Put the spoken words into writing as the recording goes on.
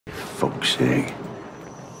fuck's sake.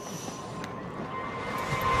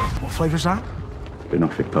 What flavor's that?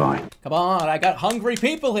 Banoffee pie. Come on, I got hungry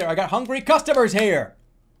people here. I got hungry customers here.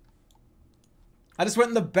 I just went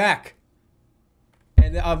in the back.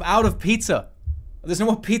 And I'm out of pizza. There's no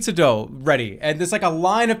more pizza dough ready. And there's like a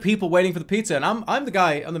line of people waiting for the pizza. And I'm the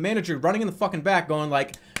guy, I'm the manager running in the fucking back going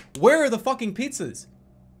like, where are the fucking pizzas?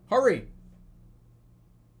 Hurry.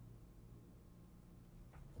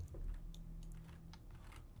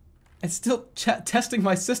 It's still testing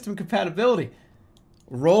my system compatibility.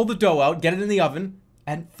 Roll the dough out, get it in the oven,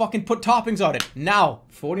 and fucking put toppings on it. Now,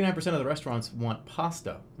 49% of the restaurants want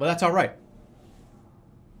pasta. Well, that's all right.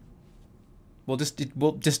 We'll just,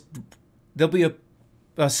 there'll be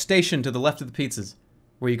a station to the left of the pizzas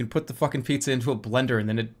where you can put the fucking pizza into a blender and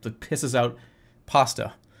then it pisses out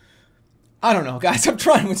pasta. I don't know, guys. I'm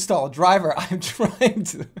trying to install a driver. I'm trying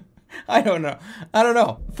to... I don't know. I don't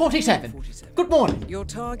know. 47. Good morning. Your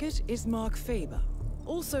target is Mark Faber,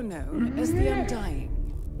 also known as the Undying.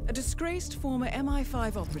 A disgraced former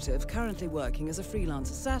MI5 operative currently working as a freelance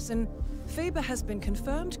assassin, Faber has been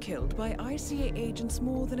confirmed killed by ICA agents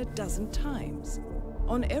more than a dozen times.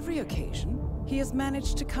 On every occasion, he has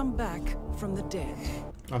managed to come back from the dead.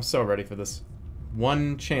 I'm so ready for this.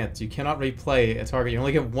 One chance. You cannot replay a target. You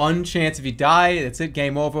only get one chance. If you die, that's it.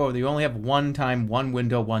 Game over. You only have one time, one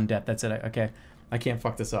window, one death. That's it. Okay. I can't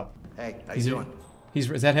fuck this up. Hey, how you doing?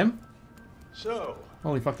 Is that him? So,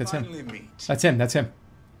 holy fuck, that's him. meet. That's him. That's him.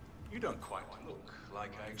 You don't quite look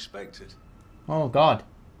like I expected. Oh God.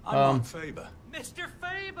 I'm Mark Faber. Mr.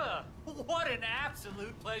 Faber! What an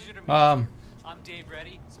absolute pleasure to meet you. I'm Dave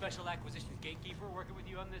Reddy, Special Acquisitions Gatekeeper, working with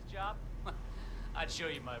you on this job. I'd show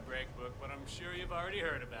you my brag book, but I'm sure you've already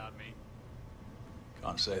heard about me.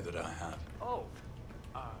 Can't say that I have. Oh,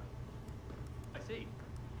 I see.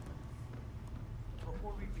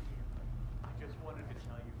 Before we begin, I just wanted to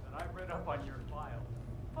tell you that I read up on your file.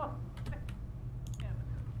 Oh, I'm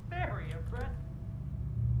very impressed.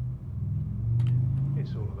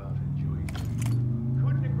 It's all about enjoying.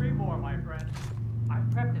 Couldn't agree more, my friend. I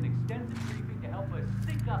prepped an extensive briefing to help us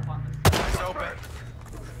sync up on the... It's open.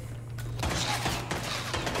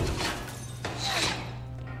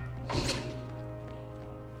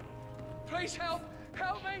 Please help!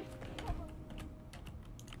 Help me!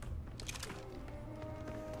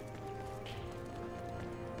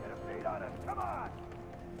 Get a beat on it, come on!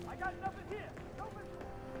 I got nothing here!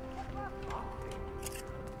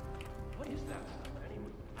 What is that stuff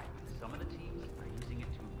anyway? Some of the teams are using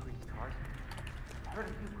it to increase cars. I heard a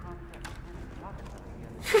few contracts talking about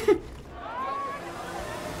it.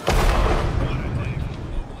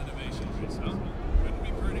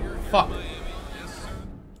 Fuck.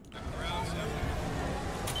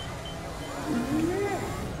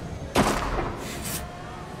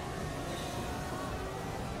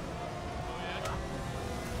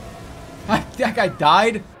 That guy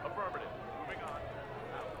died? Affirmative. Moving on.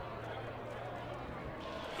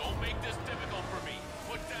 Don't make this difficult for me.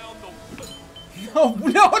 Put down the...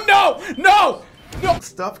 No!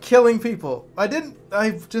 Stop killing people. I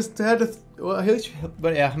just had to...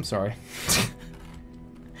 But yeah, I'm sorry.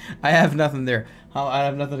 I have nothing there. I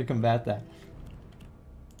have nothing to combat that.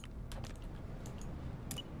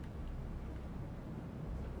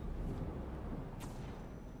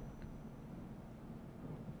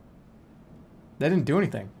 They didn't do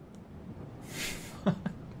anything.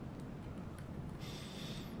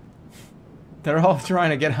 They're all trying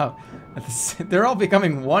to get out. They're all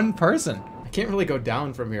becoming one person. I can't really go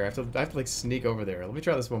down from here. I have to like sneak over there. Let me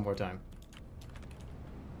try this one more time.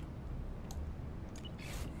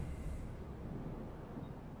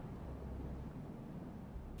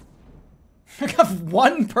 I got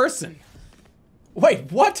one person.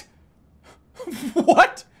 Wait, what?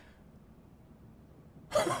 What?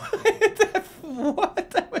 What?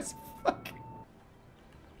 That was fucking...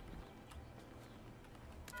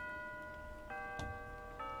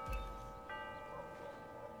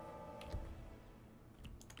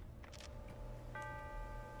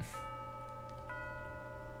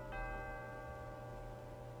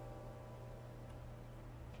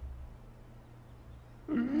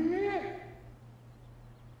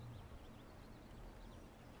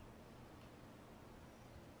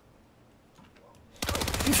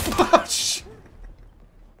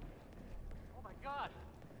 Oh my God!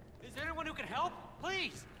 Is there anyone who can help?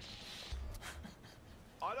 Please!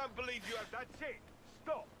 I don't believe you have... That's it.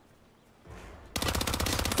 Stop.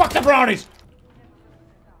 Fuck the brownies!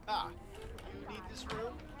 Ah, you need this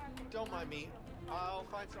room? Don't mind me. I'll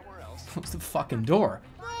find somewhere else. Close the fucking door.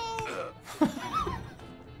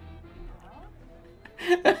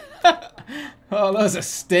 Oh, that was a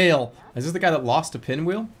stale. Is this the guy that lost a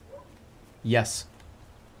pinwheel? Yes.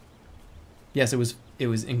 Yes, it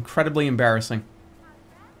was incredibly embarrassing.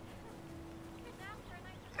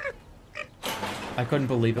 I couldn't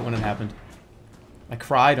believe it when it happened. I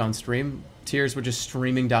cried on stream. Tears were just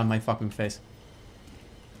streaming down my fucking face.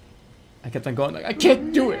 I kept on going like, I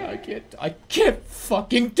can't do it. I can't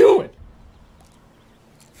fucking do it.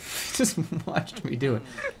 Just watched me do it.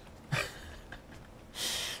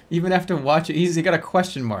 Even after watching, he got a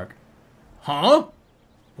question mark. Huh?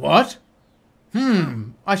 What?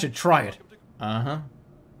 I should try it. Uh-huh.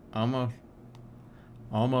 Almost.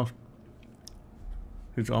 Almost.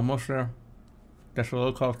 He's almost there. Just a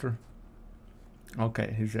little closer.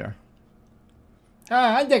 Okay, he's there.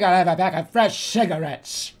 I think I'll have a pack of fresh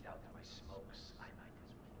cigarettes.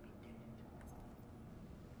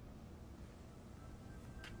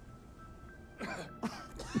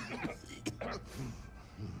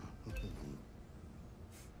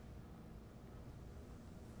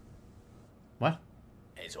 What?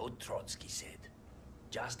 As old Trotsky said,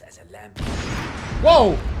 just as a lamp.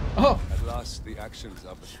 Whoa! Oh! At last, the actions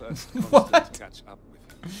of the first What? constant catch up with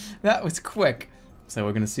you. That was quick. So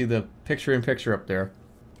we're gonna see the picture-in-picture up there.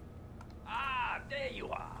 Ah, there you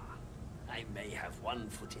are. I may have one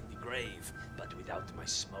foot in the grave, but without my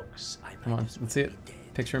smokes, I might Come on, as well let's see be it.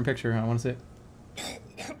 dead. Picture-in-picture. I want to see it.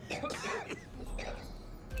 Here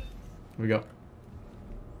we go.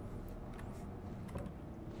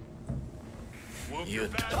 You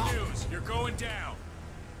bad news. You're going down.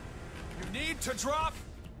 You need to drop.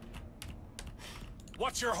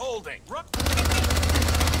 What you're holding.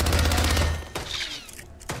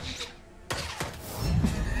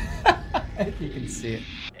 You can see it.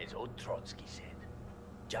 As old Trotsky said,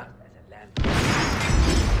 just as a lamp.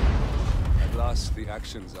 At last, the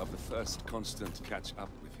actions of the first constant catch up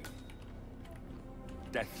with you.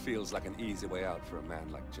 Death feels like an easy way out for a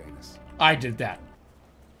man like Janus. I did that.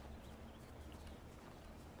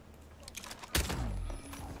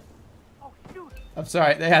 I'm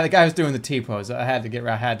sorry. Yeah, the guy was doing the T-pose.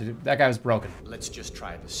 That guy was broken. Let's just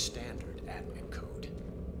try the standard admin code.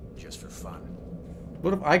 Just for fun.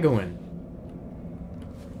 What if I go in?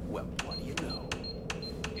 Well, what do you know?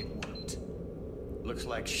 It worked. Looks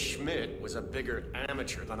like Schmidt was a bigger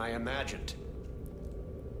amateur than I imagined.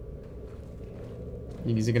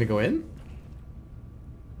 Is he gonna go in?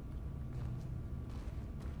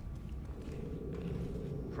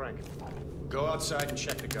 Frank, go outside and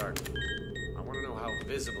check the garden. I want to know how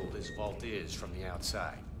visible this vault is from the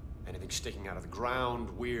outside. Anything sticking out of the ground,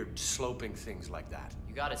 weird sloping things like that.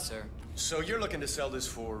 You got it, sir. So you're looking to sell this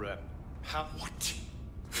for, how? What?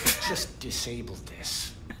 Just disable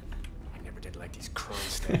this. I never did like these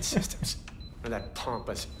Kronstadt systems. Or that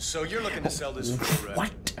pompous. So you're looking to sell this for,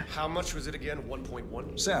 What? How much was it again?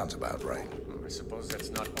 1.1? Sounds about right. I suppose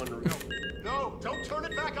that's not unreal. No, don't turn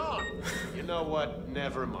it back on! You know what?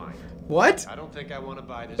 Never mind. What? I don't think I want to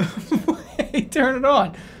buy this. Hey, turn it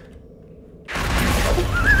on.